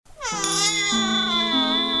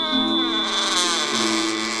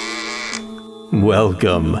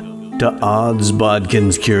Welcome to Odds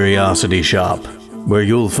Bodkin's Curiosity Shop, where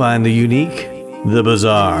you'll find the unique, the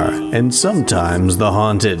bizarre, and sometimes the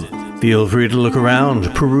haunted. Feel free to look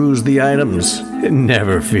around, peruse the items, and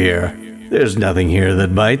never fear, there's nothing here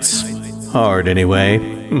that bites. Hard anyway.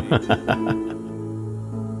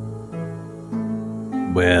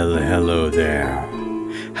 Well, hello there.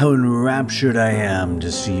 How enraptured I am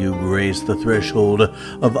to see you grace the threshold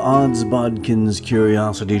of Odds Bodkin's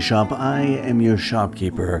Curiosity Shop. I am your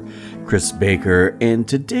shopkeeper, Chris Baker, and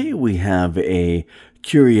today we have a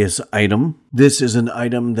curious item. This is an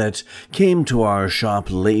item that came to our shop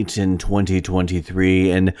late in 2023,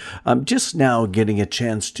 and I'm just now getting a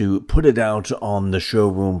chance to put it out on the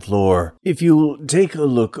showroom floor. If you take a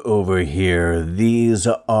look over here, these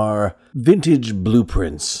are vintage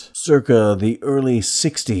blueprints, circa the early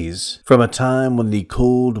 60s, from a time when the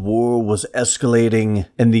Cold War was escalating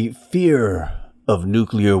and the fear of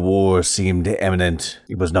nuclear war seemed imminent.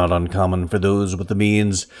 It was not uncommon for those with the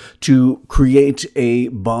means to create a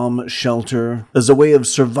bomb shelter as a way of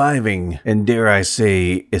surviving and, dare I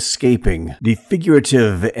say, escaping the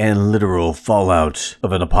figurative and literal fallout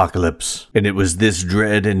of an apocalypse. And it was this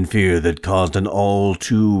dread and fear that caused an all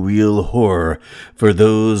too real horror for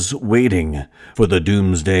those waiting for the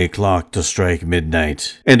doomsday clock to strike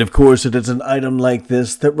midnight. And of course, it is an item like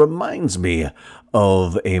this that reminds me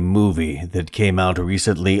of a movie that came out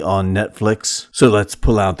recently on Netflix. So let's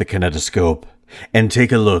pull out the kinetoscope and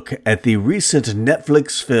take a look at the recent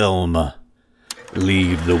Netflix film,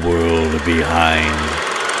 Leave the World Behind.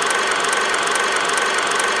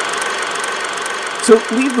 So,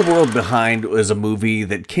 Leave the World Behind was a movie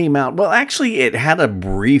that came out, well, actually, it had a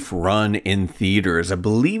brief run in theaters. I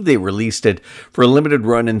believe they released it for a limited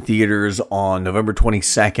run in theaters on November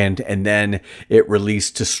 22nd, and then it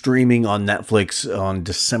released to streaming on Netflix on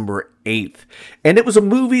December 8th. And it was a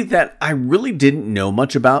movie that I really didn't know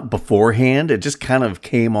much about beforehand. It just kind of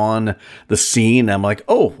came on the scene. I'm like,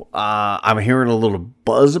 I'm hearing a little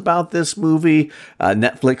buzz about this movie.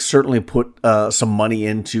 Netflix certainly put some money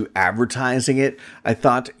into advertising it. I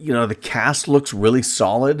thought, the cast looks really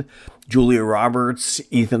solid. Julia Roberts,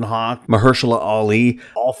 Ethan Hawke, Mahershala Ali,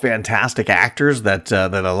 all fantastic actors that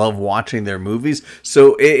I love watching their movies.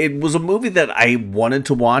 So it was a movie that I wanted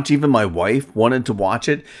to watch. Even my wife wanted to watch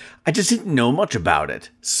it. I just didn't know much about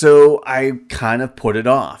it. So I kind of put it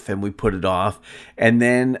off, and we put it off. And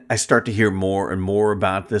then I start to hear more and more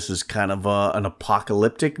about this as kind of an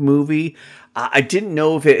apocalyptic movie. I didn't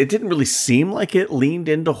know if it didn't really seem like it leaned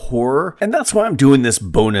into horror. And that's why I'm doing this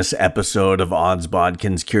bonus episode of Odds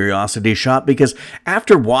Bodkin's Curiosity Shop, because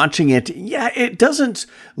after watching it, it doesn't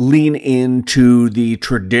lean into the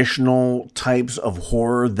traditional types of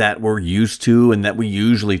horror that we're used to and that we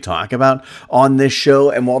usually talk about on this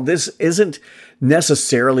show. And while this isn't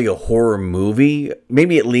necessarily a horror movie,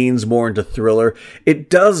 maybe it leans more into thriller, it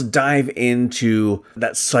does dive into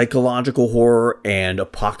that psychological horror and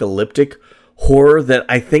apocalyptic horror that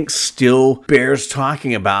I think still bears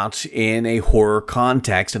talking about in a horror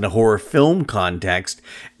context, in a horror film context.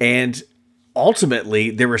 And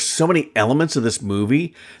ultimately, there are so many elements of this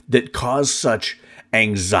movie that cause such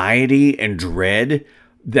anxiety and dread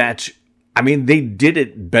that, they did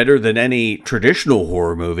it better than any traditional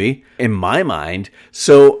horror movie, in my mind.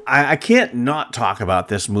 So I can't not talk about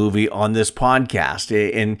this movie on this podcast.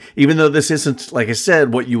 And even though this isn't, like I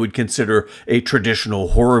said, what you would consider a traditional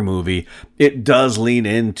horror movie, it does lean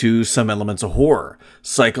into some elements of horror.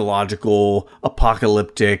 Psychological,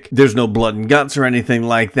 apocalyptic. There's no blood and guts or anything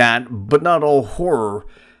like that, but not all horror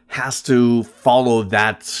has to follow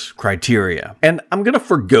that criteria. And I'm going to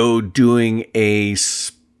forgo doing a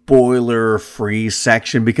spoiler-free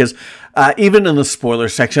section because even in the spoiler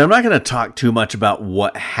section, I'm not going to talk too much about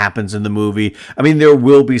what happens in the movie. There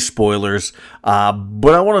will be spoilers,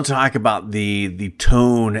 but I want to talk about the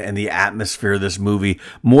tone and the atmosphere of this movie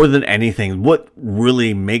more than anything. What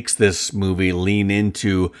really makes this movie lean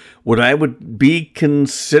into what I would be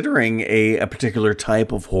considering a particular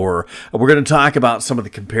type of horror. We're going to talk about some of the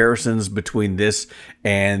comparisons between this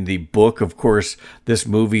and the book. Of course, this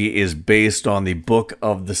movie is based on the book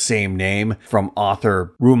of the same name from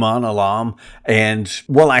author Rumaan Alam. And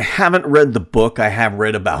while I haven't read the book, I have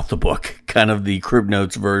read about the book, kind of the Crib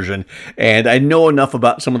Notes version. And I know enough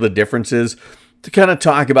about some of the differences to kind of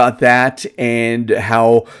talk about that and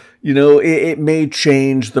how it may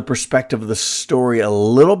change the perspective of the story a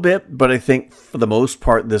little bit, but I think for the most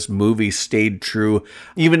part, this movie stayed true,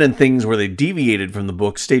 even in things where they deviated from the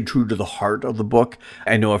book, stayed true to the heart of the book.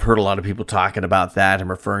 I know I've heard a lot of people talking about that and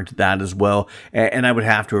referring to that as well, and I would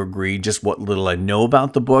have to agree, just what little I know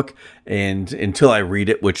about the book, and until I read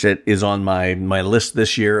it, which it is on my list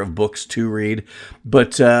this year of books to read.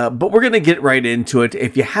 But we're going to get right into it.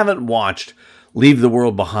 If you haven't watched Leave the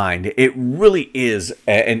World Behind, it really is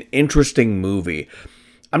an interesting movie.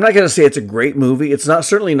 I'm not going to say it's a great movie. It's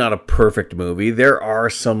certainly not a perfect movie. There are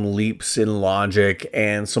some leaps in logic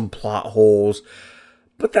and some plot holes,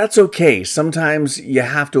 but that's okay. Sometimes you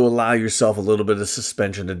have to allow yourself a little bit of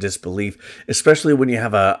suspension of disbelief, especially when you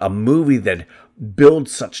have a movie that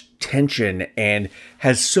builds such tension and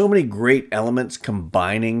has so many great elements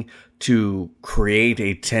combining to create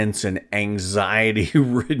a tense and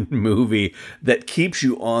anxiety-ridden movie that keeps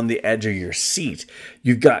you on the edge of your seat.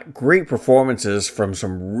 You've got great performances from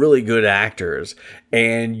some really good actors,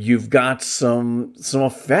 and you've got some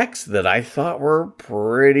effects that I thought were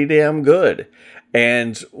pretty damn good.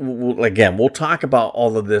 And again, we'll talk about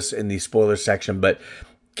all of this in the spoiler section, but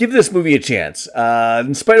give this movie a chance.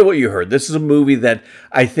 In spite of what you heard, this is a movie that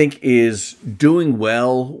I think is doing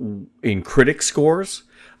well in critic scores,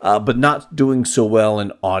 but not doing so well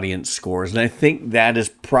in audience scores. And I think that is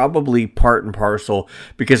probably part and parcel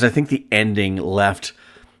because I think the ending left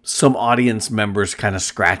some audience members kind of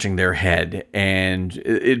scratching their head. And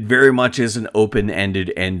it very much is an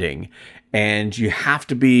open-ended ending. And you have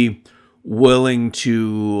to be willing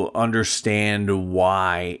to understand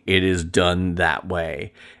why it is done that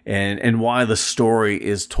way and why the story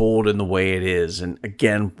is told in the way it is. And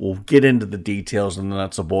again, we'll get into the details and the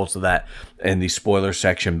nuts and bolts of that in the spoiler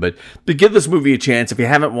section. But give this movie a chance. If you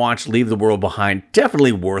haven't watched Leave the World Behind,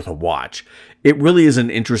 definitely worth a watch. It really is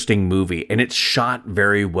an interesting movie, and it's shot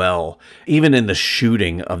very well. Even in the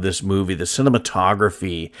shooting of this movie, the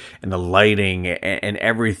cinematography and the lighting and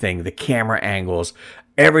everything, the camera angles,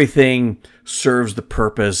 everything serves the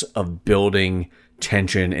purpose of building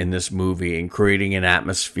tension in this movie and creating an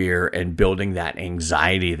atmosphere and building that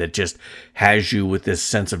anxiety that just has you with this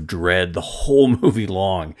sense of dread the whole movie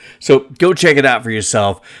long. So go check it out for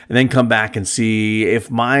yourself and then come back and see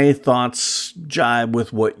if my thoughts jive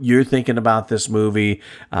with what you're thinking about this movie.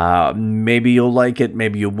 Maybe you'll like it,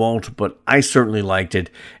 maybe you won't, but I certainly liked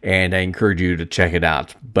it and I encourage you to check it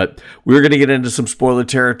out. But we're going to get into some spoiler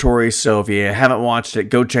territory, so if you haven't watched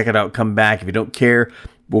it, go check it out, come back. If you don't care,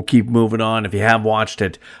 we'll keep moving on. If you have watched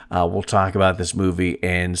it, we'll talk about this movie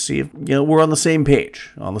and see if we're on the same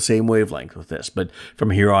page, on the same wavelength with this. But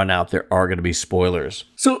from here on out, there are going to be spoilers.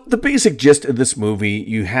 So the basic gist of this movie,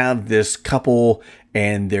 you have this couple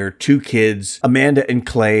and their two kids, Amanda and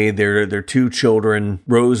Clay, their two children,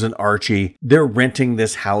 Rose and Archie. They're renting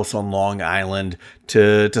this house on Long Island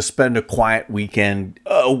to spend a quiet weekend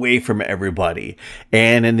away from everybody.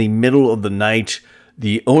 And in the middle of the night,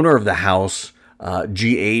 the owner of the house,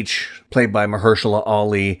 G.H., played by Mahershala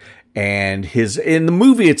Ali, and in the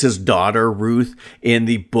movie, it's his daughter, Ruth. In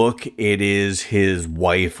the book, it is his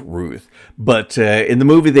wife, Ruth. But in the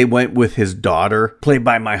movie, they went with his daughter, played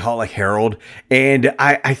by Myha'la Herrold. And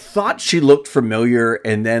I thought she looked familiar,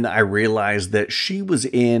 and then I realized that she was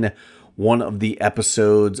in one of the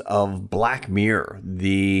episodes of Black Mirror,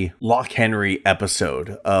 the Loch Henry episode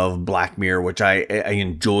of Black Mirror, which I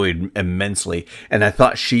enjoyed immensely. And I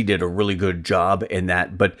thought she did a really good job in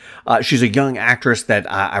that. But she's a young actress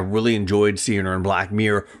that I really enjoyed seeing her in Black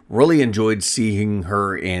Mirror, really enjoyed seeing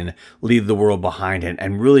her in Leave the World Behind,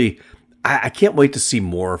 and really, I can't wait to see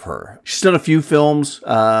more of her. She's done a few films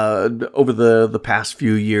over the past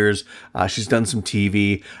few years. She's done some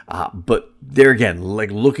TV, but there again,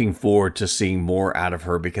 like looking forward to seeing more out of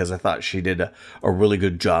her because I thought she did a really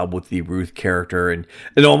good job with the Ruth character, and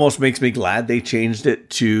it almost makes me glad they changed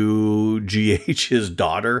it to GH's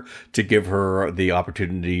daughter to give her the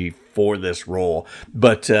opportunity for this role.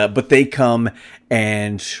 But they come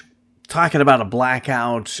and talking about a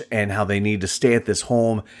blackout and how they need to stay at this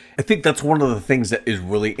home. I think that's one of the things that is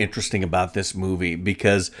really interesting about this movie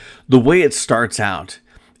because the way it starts out,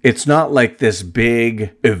 it's not like this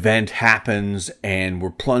big event happens and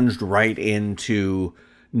we're plunged right into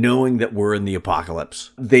knowing that we're in the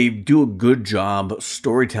apocalypse. They do a good job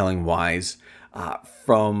storytelling wise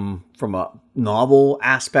from a novel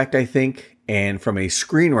aspect, I think, and from a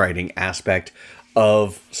screenwriting aspect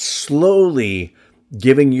of slowly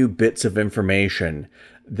giving you bits of information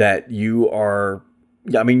that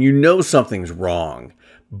something's wrong,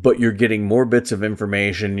 but you're getting more bits of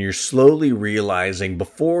information. You're slowly realizing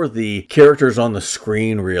before the characters on the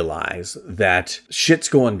screen realize that shit's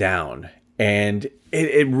going down. And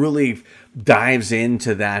it really dives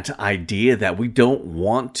into that idea that we don't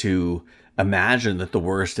want to imagine that the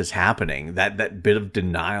worst is happening. That bit of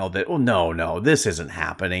denial that, oh no, this isn't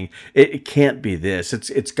happening. It can't be this.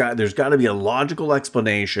 There's got to be a logical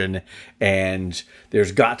explanation, and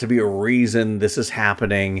there's got to be a reason this is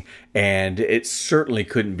happening, and it certainly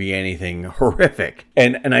couldn't be anything horrific.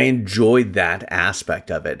 And I enjoyed that aspect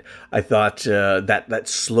of it. I thought that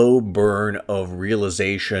slow burn of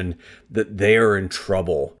realization that they are in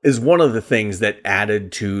trouble is one of the things that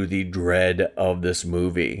added to the dread of this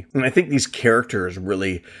movie. And I think these characters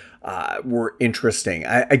really were interesting.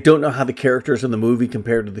 I don't know how the characters in the movie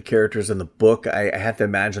compared to the characters in the book. I have to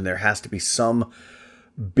imagine there has to be some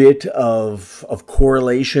bit of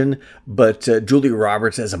correlation, but Julia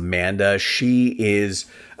Roberts as Amanda, she's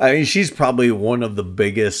probably one of the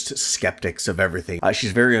biggest skeptics of everything.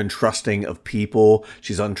 She's very untrusting of people.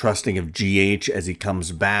 She's untrusting of GH as he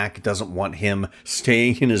comes back, doesn't want him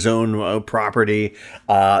staying in his own property.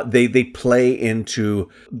 They play into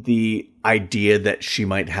the idea that she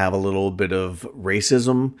might have a little bit of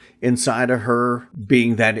racism inside of her,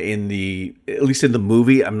 being that at least in the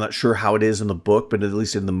movie, I'm not sure how it is in the book, but at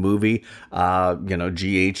least in the movie,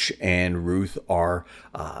 GH and Ruth are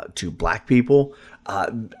two black people.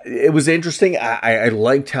 It was interesting. I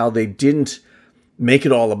liked how they didn't make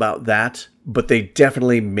it all about that, but they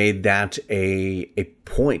definitely made that a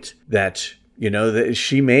point that, that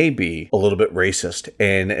she may be a little bit racist,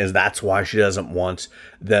 and that's why she doesn't want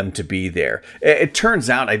them to be there. It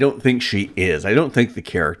turns out I don't think she is. I don't think the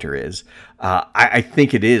character is. I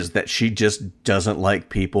think it is that she just doesn't like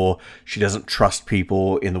people. She doesn't trust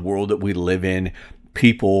people in the world that we live in.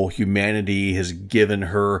 Humanity has given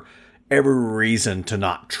her every reason to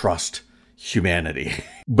not trust humanity.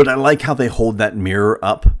 But I like how they hold that mirror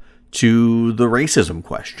up to the racism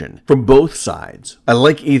question from both sides. I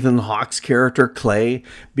like Ethan Hawke's character, Clay,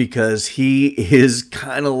 because he is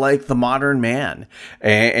kind of like the modern man.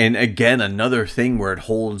 And again, another thing where it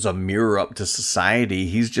holds a mirror up to society.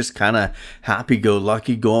 He's just kind of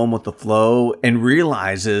happy-go-lucky, going with the flow, and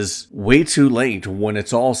realizes way too late when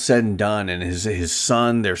it's all said and done, and his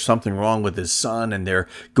son, there's something wrong with his son, and they're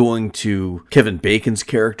going to Kevin Bacon's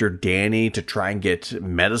character, Danny, to try and get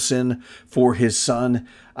medicine for his son.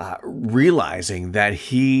 Realizing that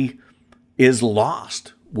he is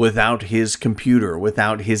lost without his computer,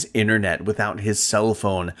 without his internet, without his cell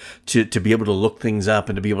phone to be able to look things up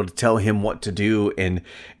and to be able to tell him what to do. And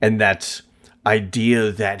that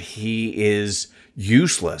idea that he is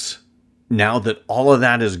useless now that all of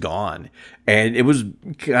that is gone. And it was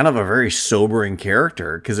kind of a very sobering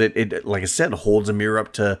character because it, like I said, holds a mirror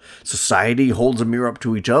up to society, holds a mirror up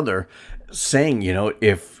to each other, saying,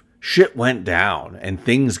 if shit went down and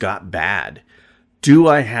things got bad, do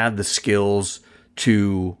I have the skills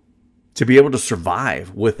to be able to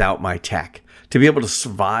survive without my tech, to be able to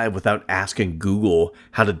survive without asking Google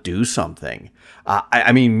how to do something?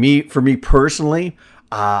 For me personally,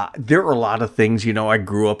 there are a lot of things, I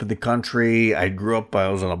grew up in the country. I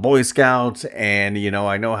was in a Boy Scouts, and,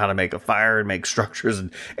 I know how to make a fire and make structures.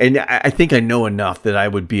 And I think I know enough that I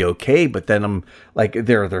would be okay. But then I'm like,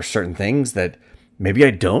 there are certain things that maybe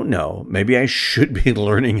I don't know. Maybe I should be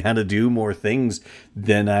learning how to do more things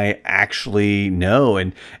than I actually know.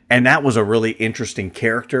 And that was a really interesting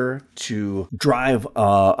character to drive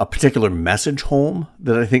a particular message home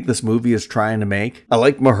that I think this movie is trying to make. I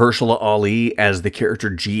like Mahershala Ali as the character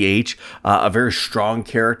GH, a very strong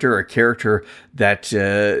character, a character that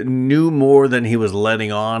knew more than he was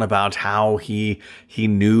letting on about how he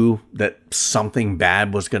knew that something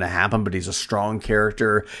bad was going to happen, but he's a strong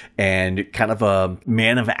character and kind of a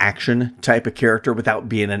man of action type of character without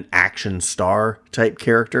being an action star type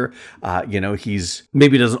character. He's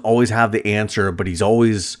maybe doesn't always have the answer, but he's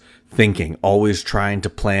always thinking, always trying to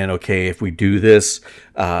plan, okay, if we do this,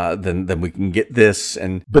 then we can get this.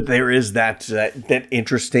 But there is that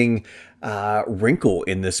interesting wrinkle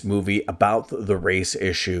in this movie about the race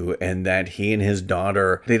issue, and that he and his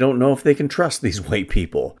daughter, they don't know if they can trust these white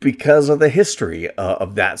people because of the history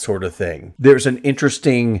of that sort of thing. There's an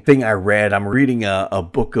interesting thing I read. I'm reading a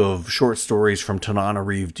book of short stories from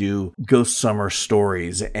Tananarive Due, Ghost Summer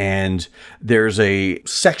Stories, and there's a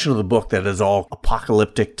section of the book that is all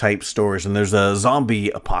apocalyptic type stories, and there's a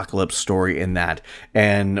zombie apocalypse story in that.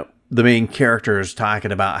 And the main character is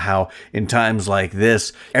talking about how in times like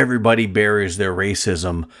this, everybody buries their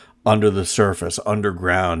racism under the surface,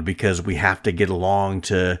 underground, because we have to get along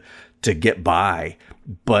to get by.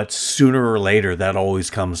 But sooner or later, that always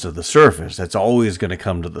comes to the surface. That's always going to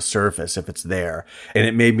come to the surface if it's there. And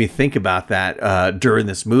it made me think about that during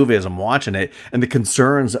this movie as I'm watching it, and the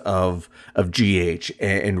concerns of GH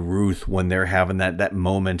and Ruth when they're having that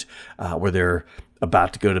moment where they're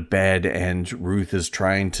about to go to bed, and Ruth is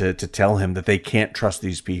trying to tell him that they can't trust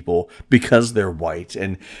these people because they're white.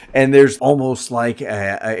 And there's almost like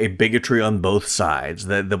a bigotry on both sides.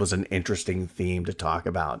 That was an interesting theme to talk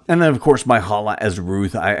about. And then, of course, Myha'la as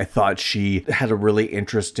Ruth, I thought she had a really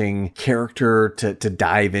interesting character to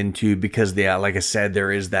dive into because, like I said,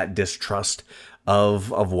 there is that distrust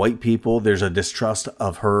of white people. There's a distrust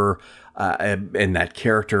of her and that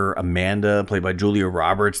character Amanda, played by Julia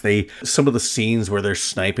Roberts. Some of the scenes where they're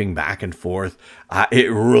sniping back and forth,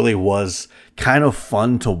 it really was kind of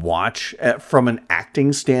fun to watch. From an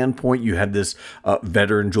acting standpoint, you had this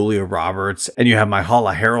veteran Julia Roberts, and you have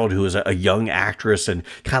Myha'la Herrold, who is a young actress and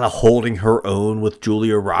kind of holding her own with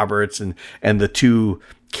Julia Roberts, and the two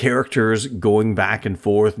characters going back and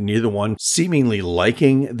forth, neither one seemingly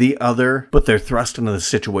liking the other, but they're thrust into the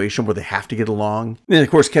situation where they have to get along. And of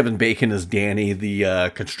course, Kevin Bacon is Danny, the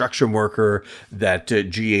construction worker that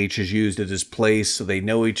GH has used at his place, so they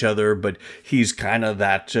know each other, but he's kind of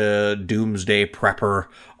that doomsday prepper,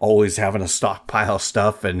 always having a stockpile of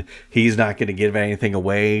stuff, and he's not going to give anything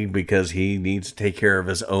away because he needs to take care of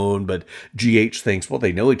his own. But GH thinks, well,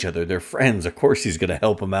 they know each other, they're friends, of course he's going to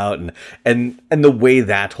help him out. And the way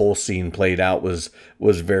that whole scene played out was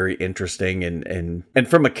very interesting. And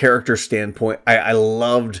from a character standpoint, I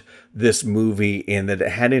loved this movie in that it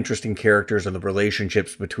had interesting characters, and the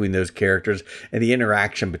relationships between those characters and the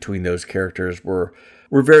interaction between those characters were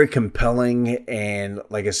very compelling. And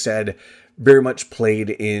like I said, very much played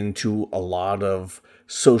into a lot of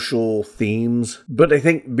social themes. But I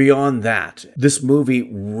think beyond that, this movie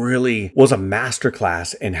really was a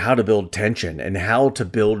masterclass in how to build tension and how to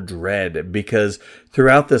build dread, because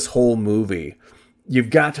throughout this whole movie, you've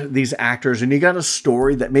got these actors and you got a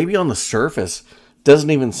story that maybe on the surface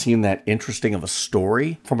doesn't even seem that interesting of a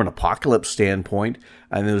story from an apocalypse standpoint.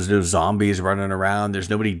 And there's no zombies running around. There's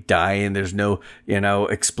nobody dying. There's no,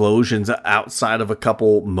 explosions outside of a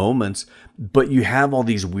couple moments. But you have all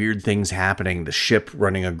these weird things happening. The ship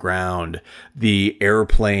running aground, the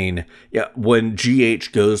airplane. Yeah, when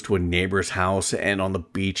GH goes to a neighbor's house and on the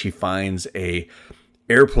beach he finds a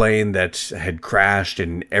airplane that had crashed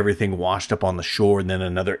and everything washed up on the shore, and then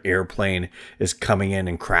another airplane is coming in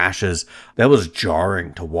and crashes. That was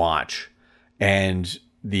jarring to watch, and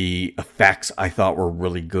the effects I thought were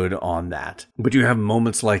really good on that. But you have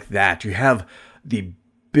moments like that. You have the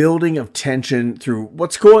building of tension through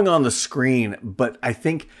what's going on the screen, but I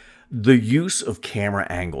think the use of camera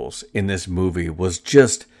angles in this movie was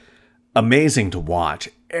just amazing to watch.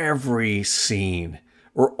 Every scene,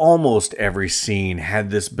 or almost every scene, had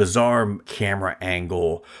this bizarre camera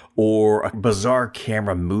angle or a bizarre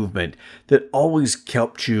camera movement that always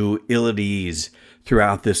kept you ill at ease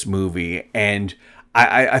throughout this movie. And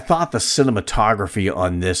I thought the cinematography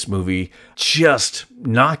on this movie just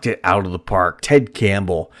knocked it out of the park. Ted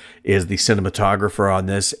Campbell is the cinematographer on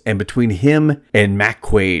this, and between him and Matt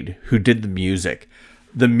Quaid, who did the music,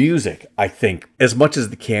 I think, as much as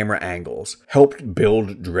the camera angles, helped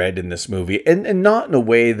build dread in this movie. And not in a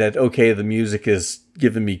way that, okay, the music is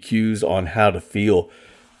giving me cues on how to feel,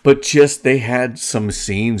 but just they had some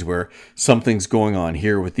scenes where something's going on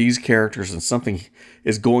here with these characters and something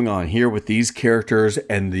is going on here with these characters,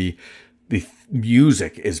 and the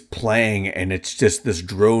music is playing, and it's just this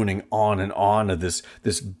droning on and on of this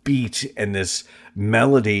beat and this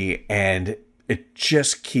melody, and it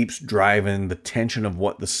just keeps driving the tension of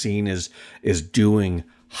what the scene is doing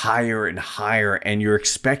higher and higher, and you're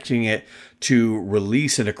expecting it to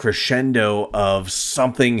release in a crescendo of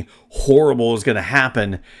something horrible is going to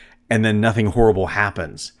happen, and then nothing horrible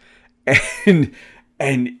happens.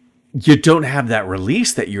 And you don't have that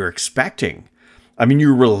release that you're expecting. I mean,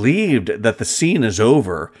 you're relieved that the scene is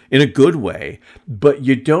over in a good way, but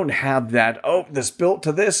you don't have that, oh, this built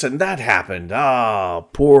to this and that happened. Ah,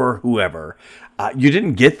 poor whoever. You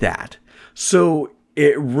didn't get that. So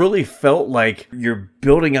it really felt like you're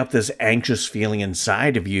building up this anxious feeling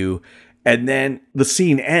inside of you, and then the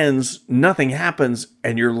scene ends, nothing happens,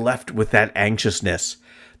 and you're left with that anxiousness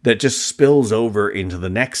that just spills over into the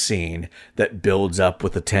next scene that builds up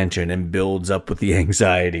with the tension and builds up with the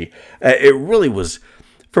anxiety. It really was,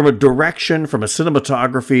 from a direction, from a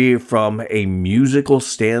cinematography, from a musical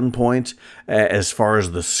standpoint, as far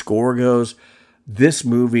as the score goes, this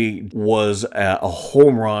movie was a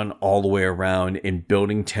home run all the way around in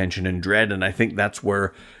building tension and dread. And I think that's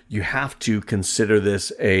where you have to consider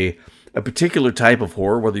this a a particular type of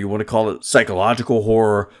horror, whether you want to call it psychological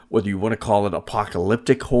horror, whether you want to call it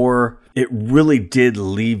apocalyptic horror. It really did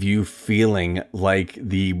leave you feeling like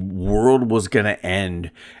the world was going to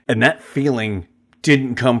end. And that feeling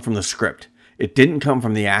didn't come from the script. It didn't come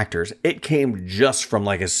from the actors. It came just from,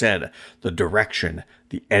 like I said, the direction,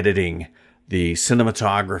 the editing, the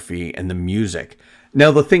cinematography, and the music.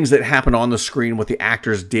 Now, the things that happen on the screen, what the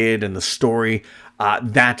actors did and the story,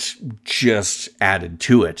 that just added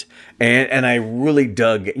to it. And I really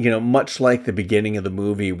dug, much like the beginning of the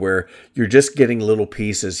movie where you're just getting little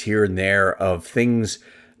pieces here and there of things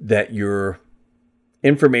that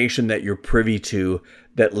information that you're privy to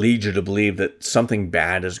that leads you to believe that something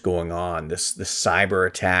bad is going on. This cyber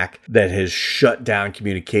attack that has shut down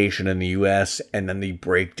communication in the US, and then the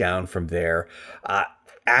breakdown from there.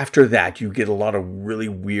 After that, you get a lot of really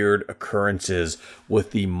weird occurrences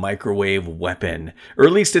with the microwave weapon, or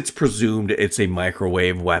at least it's presumed it's a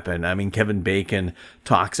microwave weapon. I mean, Kevin Bacon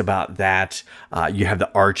talks about that. You have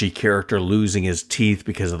the Archie character losing his teeth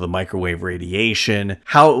because of the microwave radiation.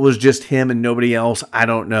 How it was just him and nobody else, I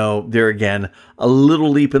don't know. There again, a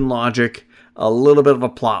little leap in logic, a little bit of a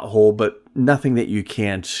plot hole, but nothing that you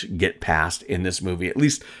can't get past in this movie, at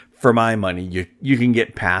least for my money. You can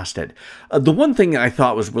get past it. The one thing I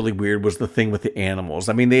thought was really weird was the thing with the animals.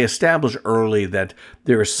 I mean, they established early that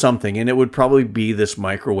there is something, and it would probably be this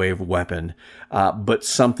microwave weapon, but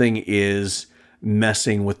something is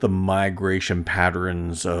messing with the migration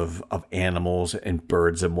patterns of animals and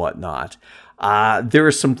birds and whatnot. There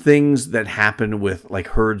are some things that happen with like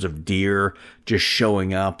herds of deer just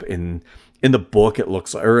showing up in the book. It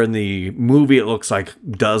looks, or in the movie, it looks like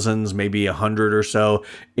dozens, maybe 100 or so.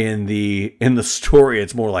 In the story,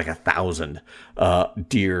 it's more like 1,000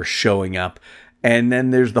 deer showing up. And then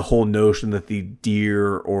there's the whole notion that the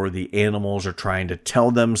deer or the animals are trying to tell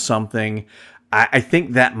them something. I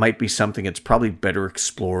think that might be something that's probably better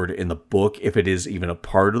explored in the book, if it is even a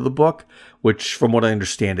part of the book, which from what I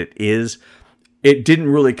understand it is. It didn't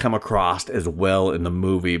really come across as well in the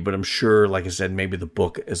movie, but I'm sure, like I said, maybe the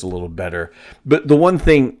book is a little better. But the one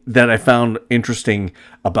thing that I found interesting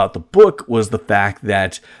about the book was the fact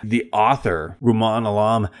that the author, Rumaan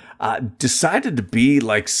Alam, decided to be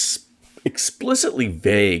like explicitly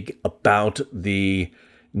vague about the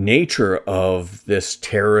nature of this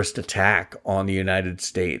terrorist attack on the United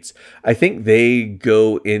States. I think they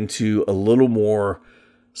go into a little more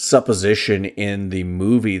supposition in the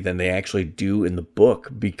movie than they actually do in the book,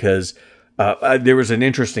 because there was an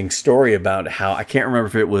interesting story about how, I can't remember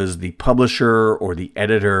if it was the publisher or the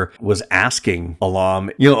editor was asking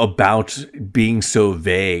Alam, about being so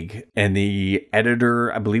vague. And the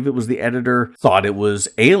editor, I believe it was the editor, thought it was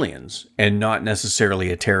aliens and not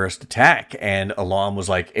necessarily a terrorist attack. And Alam was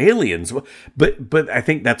like, aliens? But I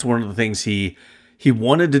think that's one of the things he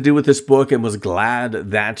wanted to do with this book, and was glad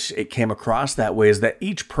that it came across that way, is that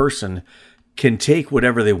each person can take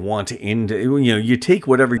whatever they want into, you take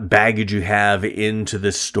whatever baggage you have into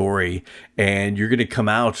this story, and you're going to come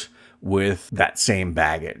out with that same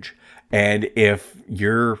baggage. And if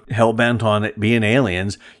you're hell-bent on it being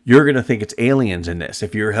aliens, you're going to think it's aliens in this.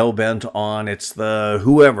 If you're hell-bent on it's the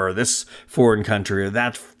whoever, this foreign country or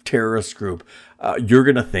that terrorist group, you're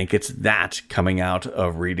going to think it's that coming out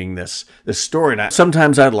of reading this story. Now,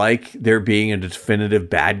 sometimes I like there being a definitive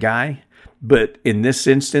bad guy, but in this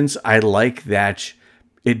instance, I like that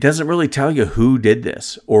it doesn't really tell you who did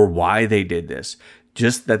this or why they did this.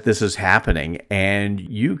 Just that this is happening, and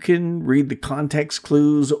you can read the context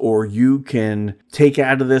clues, or you can take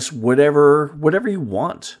out of this whatever you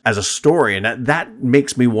want as a story. And that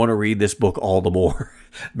makes me want to read this book all the more.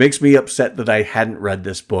 Makes me upset that I hadn't read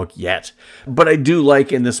this book yet. But I do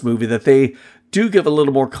like in this movie that they do give a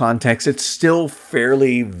little more context. It's still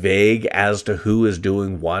fairly vague as to who is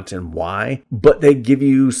doing what and why, but they give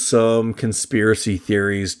you some conspiracy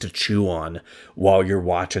theories to chew on while you're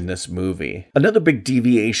watching this movie. Another big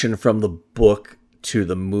deviation from the book to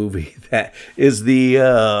the movie that is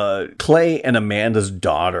the Clay and Amanda's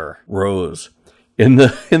daughter, Rose. In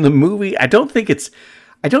the movie, I don't think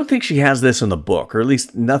she has this in the book, or at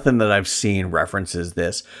least nothing that I've seen references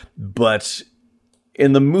this, but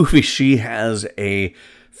in the movie, she has a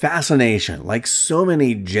fascination, like so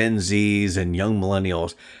many Gen Zs and young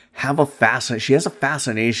millennials she has a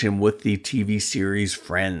fascination with the TV series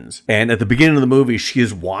Friends. And at the beginning of the movie, she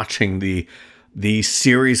is watching the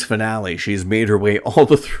series finale. She's made her way all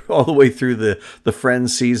the way through the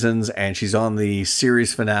Friends seasons, and she's on the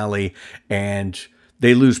series finale, and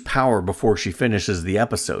they lose power before she finishes the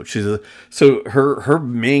episode. So her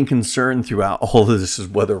main concern throughout all of this is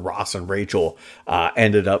whether Ross and Rachel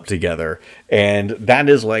ended up together. And that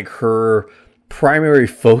is like her primary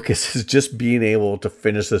focus is just being able to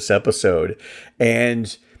finish this episode.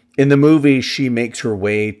 And in the movie, she makes her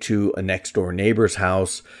way to a next door neighbor's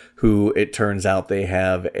house who, it turns out, they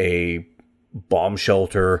have a bomb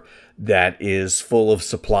shelter that is full of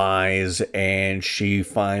supplies, and she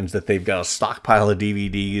finds that they've got a stockpile of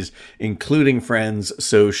DVDs, including Friends,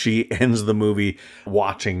 so she ends the movie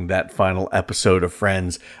watching that final episode of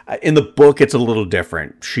Friends. In the book, it's a little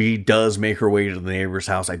different. She does make her way to the neighbor's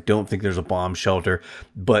house. I don't think there's a bomb shelter,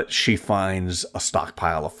 but she finds a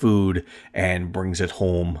stockpile of food and brings it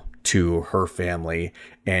home to her family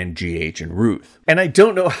and GH and Ruth. And I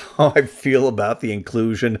don't know how I feel about the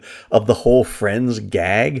inclusion of the whole Friends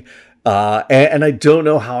gag. And I don't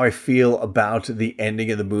know how I feel about the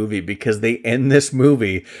ending of the movie, because they end this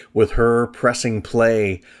movie with her pressing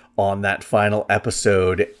play on that final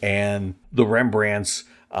episode, and the Rembrandts'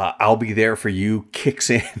 I'll Be There For You kicks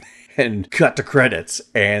in and cut to credits.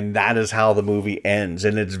 And that is how the movie ends.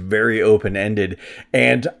 And it's very open-ended.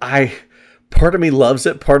 And part of me loves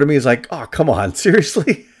it. Part of me is like, oh, come on,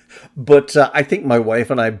 seriously? But I think my wife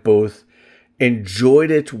and I both enjoyed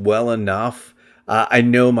it well enough. I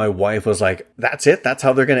know my wife was like, that's it? That's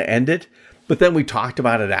how they're going to end it? But then we talked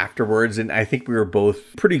about it afterwards, and I think we were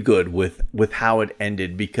both pretty good with how it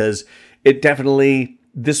ended, because it definitely,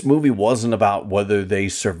 this movie wasn't about whether they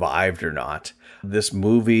survived or not. This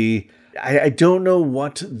movie, I don't know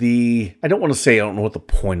what I don't want to say I don't know what the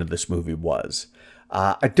point of this movie was.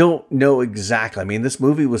 I don't know exactly. I mean, this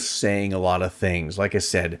movie was saying a lot of things. Like I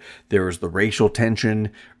said, there was the racial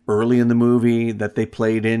tension early in the movie that they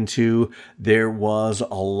played into. There was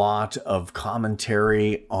a lot of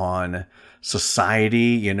commentary on society.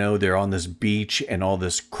 You know, they're on this beach and all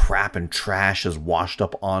this crap and trash is washed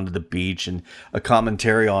up onto the beach, and a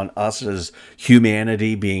commentary on us as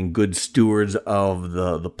humanity being good stewards of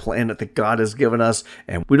the planet that God has given us,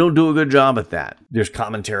 and we don't do a good job at that. There's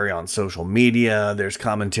commentary on social media. There's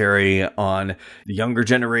commentary on the younger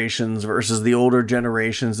generations versus the older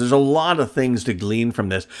generations. There's a lot of things to glean from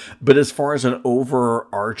this, but as far as an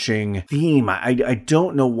overarching theme, I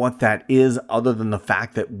don't know what that is, other than the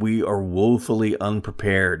fact that we are woefully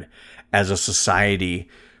unprepared as a society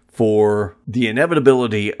for the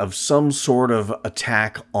inevitability of some sort of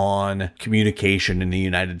attack on communication in the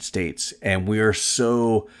United States. And we are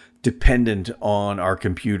so dependent on our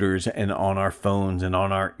computers and on our phones and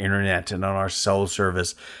on our internet and on our cell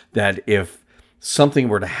service that if something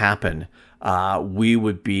were to happen, we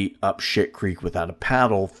would be up shit creek without a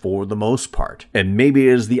paddle for the most part. And maybe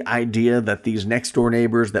it is the idea that these next door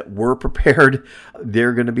neighbors that were prepared,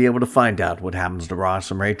 they're going to be able to find out what happens to Ross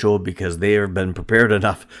and Rachel, because they have been prepared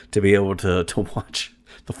enough to be able to watch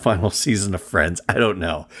the final season of Friends. I don't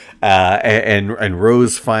know. And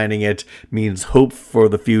Rose finding it means hope for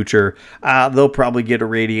the future. They'll probably get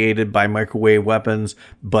irradiated by microwave weapons,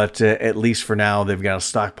 but at least for now, they've got a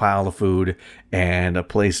stockpile of food and a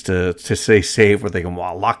place to stay safe where they can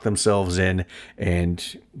lock themselves in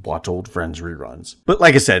and watch old Friends reruns. But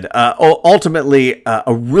like I said, ultimately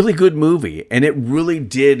a really good movie. And it really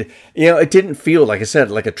did, it didn't feel, like I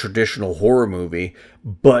said, like a traditional horror movie,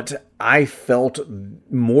 but I felt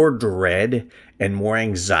more dread and more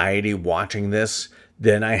anxiety watching this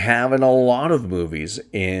than I have in a lot of movies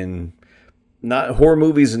not horror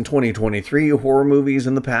movies in 2023, horror movies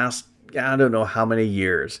in the past, I don't know how many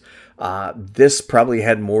years. This probably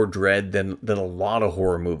had more dread than a lot of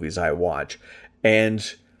horror movies I watch. And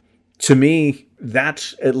to me,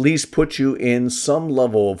 that at least puts you in some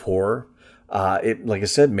level of horror. It, like I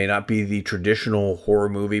said, may not be the traditional horror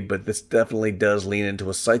movie, but this definitely does lean into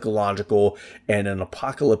a psychological and an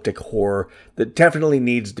apocalyptic horror that definitely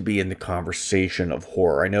needs to be in the conversation of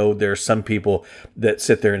horror. I know there's some people that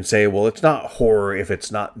sit there and say, well, it's not horror if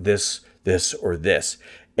it's not this, or this.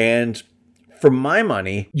 And for my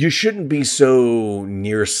money, you shouldn't be so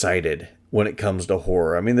nearsighted when it comes to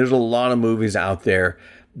horror. I mean, there's a lot of movies out there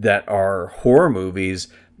that are horror movies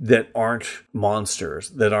that aren't monsters,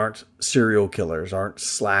 that aren't serial killers, aren't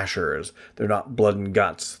slashers. They're not blood and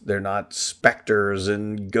guts. They're not specters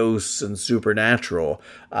and ghosts and supernatural.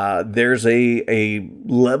 There's a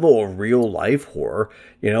level of real life horror.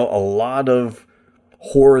 A lot of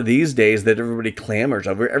horror these days that everybody clamors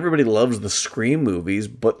over. Everybody loves the Scream movies,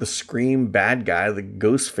 but the Scream bad guy, the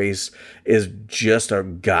ghost face, is just a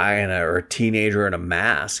guy or a teenager in a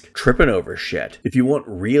mask tripping over shit. If you want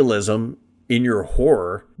realism in your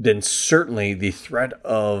horror, then certainly the threat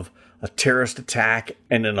of a terrorist attack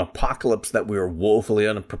and an apocalypse that we are woefully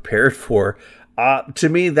unprepared for, to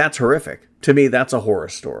me, that's horrific. To me, that's a horror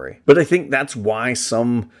story. But I think that's why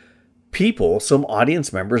some some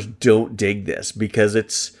audience members don't dig this because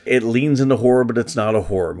it leans into horror, but it's not a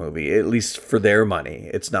horror movie, at least for their money.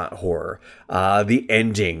 It's not horror. The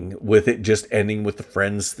ending, with it just ending with the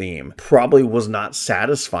Friends theme, probably was not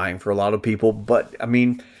satisfying for a lot of people, but I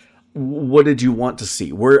mean, what did you want to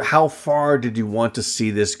see? How far did you want to see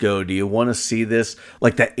this go? Do you want to see this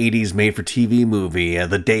like that 80s made-for-TV movie,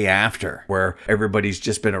 The Day After, where everybody's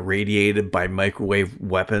just been irradiated by microwave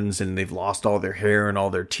weapons and they've lost all their hair and all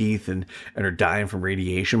their teeth and are dying from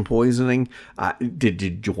radiation poisoning?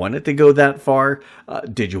 Did you want it to go that far?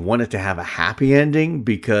 Did you want it to have a happy ending?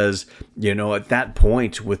 Because, at that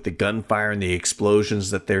point, with the gunfire and the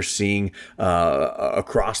explosions that they're seeing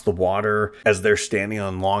across the water as they're standing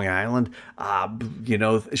on Long Island,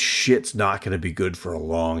 shit's not going to be good for a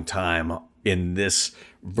long time in this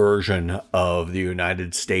version of the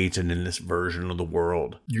United States and in this version of the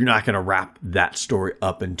world. You're not going to wrap that story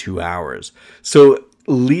up in 2 hours. So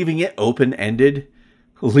leaving it open-ended,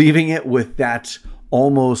 leaving it with that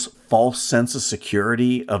almost false sense of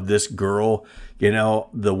security of this girl,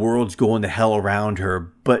 the world's going to hell around her,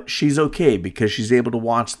 but she's okay because she's able to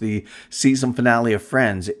watch the season finale of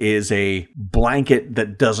Friends, is a blanket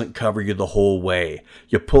that doesn't cover you the whole way.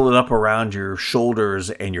 You pull it up around your shoulders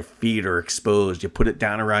and your feet are exposed. You put it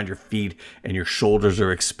down around your feet and your shoulders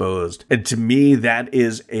are exposed. And to me, that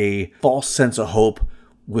is a false sense of hope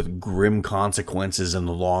with grim consequences in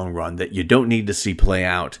the long run that you don't need to see play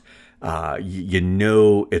out.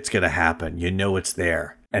 It's going to happen. It's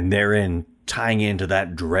there. And therein, tying into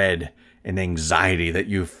that dread and anxiety that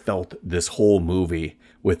you've felt this whole movie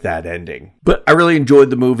with that ending. But I really enjoyed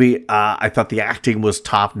the movie. I thought the acting was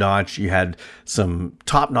top-notch. You had some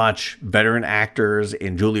top-notch veteran actors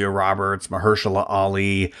in Julia Roberts, Mahershala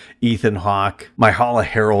Ali, Ethan Hawke, Myha'la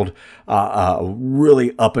Herrold, a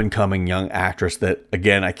really up-and-coming young actress that,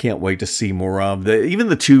 again, I can't wait to see more of. Even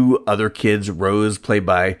the two other kids, Rose, played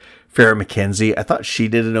by Farrah McKenzie, I thought she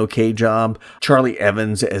did an okay job. Charlie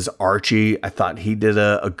Evans as Archie, I thought he did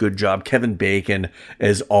a good job. Kevin Bacon,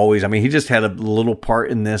 as always, he just had a little part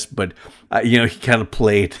in this, but, he kind of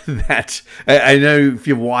played that. I know if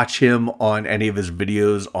you watch him on any of his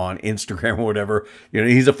videos on Instagram or whatever,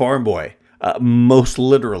 he's a farm boy. Most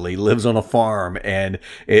literally lives on a farm, and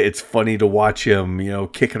it's funny to watch him,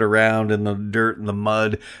 kick it around in the dirt and the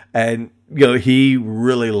mud. And, he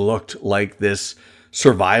really looked like this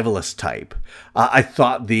survivalist type. I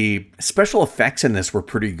thought the special effects in this were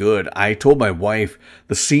pretty good. I told my wife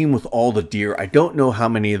the scene with all the deer, I don't know how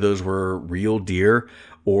many of those were real deer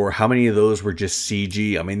or how many of those were just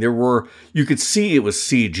CG. You could see it was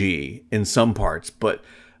CG in some parts, but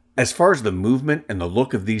as far as the movement and the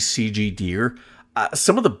look of these CG deer,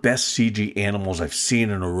 some of the best CG animals I've seen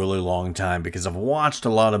in a really long time, because I've watched a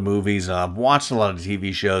lot of movies, I've watched a lot of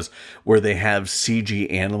TV shows where they have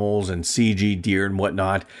CG animals and CG deer and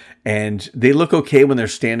whatnot, and they look okay when they're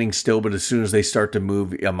standing still, but as soon as they start to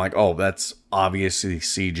move, I'm like, oh, that's obviously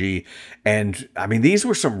CG. And these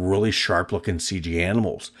were some really sharp looking CG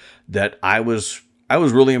animals that I was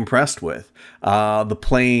really impressed with. The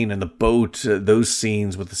plane and the boat, those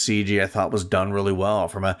scenes with the CG, I thought was done really well.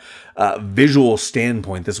 From a visual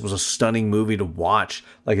standpoint, this was a stunning movie to watch.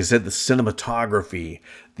 Like I said, the cinematography,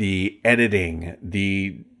 the editing,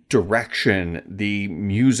 the direction, the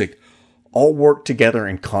music, all worked together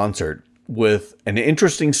in concert with an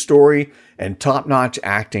interesting story and top-notch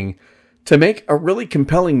acting to make a really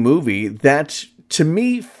compelling movie that, to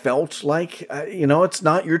me, felt like, it's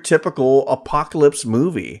not your typical apocalypse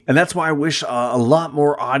movie. And that's why I wish a lot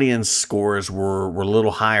more audience scores were a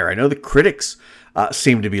little higher. I know the critics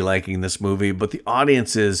seem to be liking this movie, but the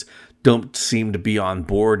audiences don't seem to be on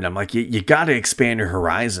board. And I'm like, you got to expand your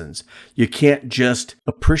horizons. You can't just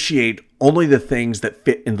appreciate only the things that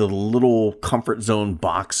fit into the little comfort zone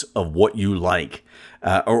box of what you like.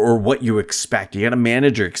 Or what you expect. You got to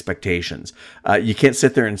manage your expectations. You can't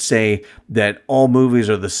sit there and say that all movies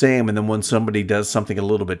are the same, and then when somebody does something a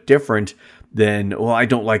little bit different, then, well, I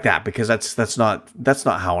don't like that, because that's not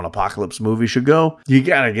how an apocalypse movie should go. You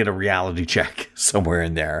got to get a reality check somewhere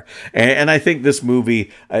in there. And I think this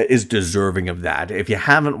movie is deserving of that. If you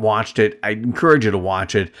haven't watched it, I encourage you to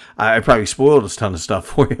watch it. I probably spoiled a ton of stuff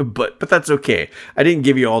for you, but that's okay. I didn't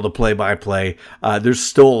give you all the play-by-play. There's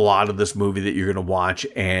still a lot of this movie that you're going to watch,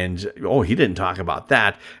 and, oh, he didn't talk about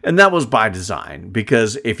that. And that was by design,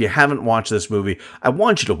 because if you haven't watched this movie, I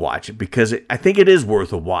want you to watch it, because I think it is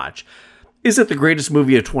worth a watch. Is it the greatest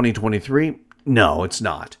movie of 2023? No, it's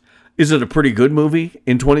not. Is it a pretty good movie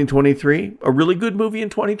in 2023? A really good movie in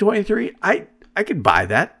 2023? I could buy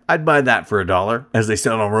that. I'd buy that for $1, as they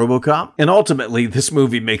said on RoboCop. And ultimately, this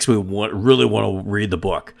movie makes me really want to read the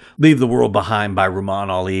book, Leave the World Behind by Rumaan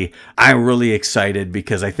Ali. I'm really excited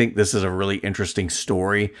because I think this is a really interesting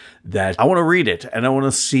story that I want to read it, and I want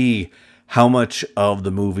to see how much of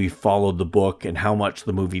the movie followed the book and how much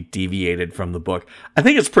the movie deviated from the book. I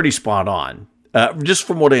think it's pretty spot on. Just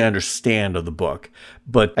from what I understand of the book,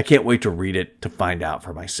 but I can't wait to read it to find out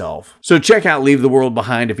for myself. So check out Leave the World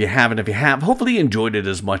Behind if you haven't. If you have, hopefully you enjoyed it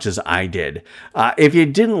as much as I did. If you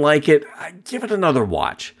didn't like it, give it another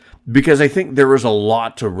watch, because I think there is a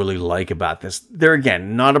lot to really like about this. There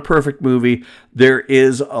again, not a perfect movie. There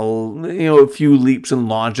is a few leaps in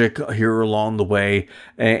logic here along the way,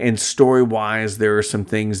 and story-wise, there are some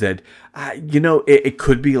things that it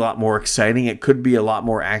could be a lot more exciting. It could be a lot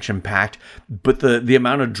more action-packed, but the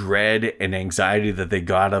amount of dread and anxiety that they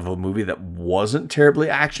got out of a movie that wasn't terribly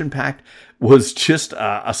action-packed was just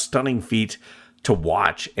a stunning feat to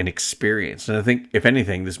watch and experience. And I think, if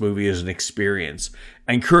anything, this movie is an experience.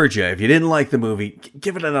 I encourage you, if you didn't like the movie,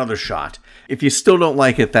 give it another shot. If you still don't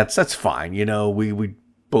like it, that's fine. We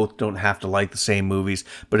both don't have to like the same movies,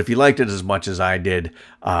 but if you liked it as much as I did,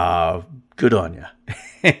 good on you.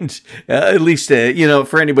 And at least,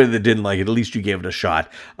 for anybody that didn't like it, at least you gave it a shot.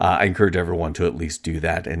 I encourage everyone to at least do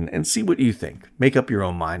that and see what you think. Make up your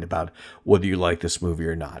own mind about whether you like this movie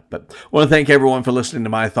or not. But I want to thank everyone for listening to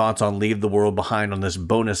my thoughts on Leave the World Behind on this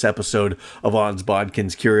bonus episode of Odds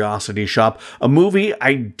Bodkin's Curiosity Shop, a movie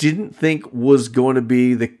I didn't think was going to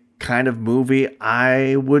be the kind of movie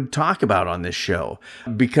I would talk about on this show,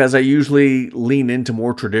 because I usually lean into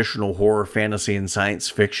more traditional horror, fantasy, and science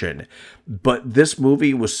fiction. But this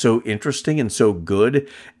movie was so interesting and so good,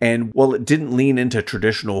 and while it didn't lean into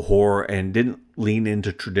traditional horror and didn't lean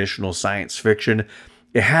into traditional science fiction,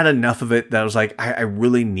 it had enough of it that I was like, I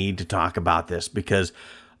really need to talk about this because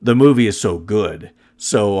the movie is so good.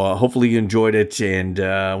 So hopefully you enjoyed it, and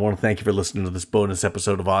I want to thank you for listening to this bonus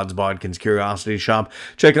episode of Odds Bodkin's Curiosity Shop.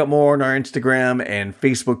 Check out more on our Instagram and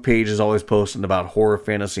Facebook pages, always posting about horror,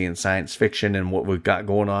 fantasy, and science fiction and what we've got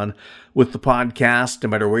going on with the podcast. No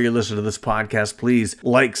matter where you listen to this podcast, please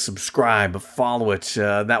like, subscribe, follow it.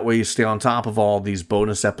 That way you stay on top of all these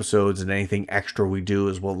bonus episodes and anything extra we do,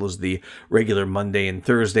 as well as the regular Monday and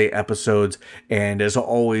Thursday episodes. And as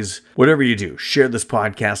always, whatever you do, share this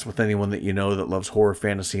podcast with anyone that you know that loves horror,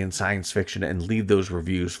 fantasy, and science fiction, and leave those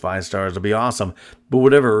reviews. 5 stars will be awesome. But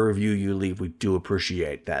whatever review you leave, we do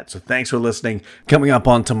appreciate that. So thanks for listening. Coming up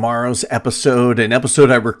on tomorrow's episode, an episode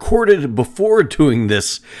I recorded before doing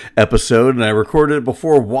this episode, and I recorded it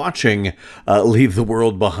before watching Leave the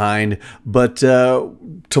World Behind. But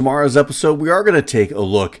tomorrow's episode, we are going to take a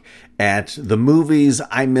look at the movies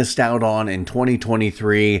I missed out on in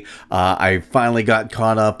 2023. I finally got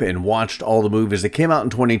caught up and watched all the movies that came out in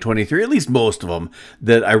 2023, at least most of them,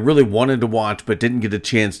 that I really wanted to watch but didn't get a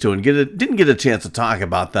chance to, and didn't get a chance to talk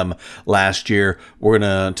about them last year. We're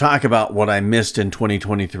going to talk about what I missed in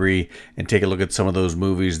 2023 and take a look at some of those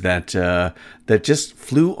movies that just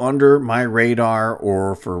flew under my radar,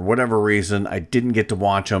 or for whatever reason I didn't get to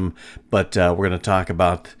watch them. But we're going to talk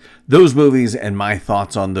about those movies and my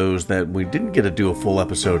thoughts on those that we didn't get to do a full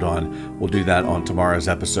episode on. We'll do that on tomorrow's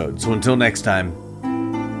episode. So until next time,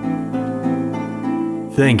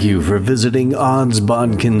 thank you for visiting Odds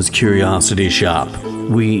Bodkin's Curiosity Shop.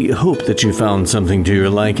 We hope that you found something to your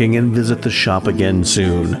liking and visit the shop again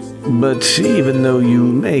soon. But even though you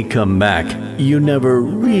may come back, you never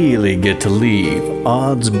really get to leave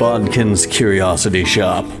Odds Bodkin's Curiosity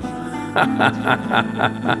Shop.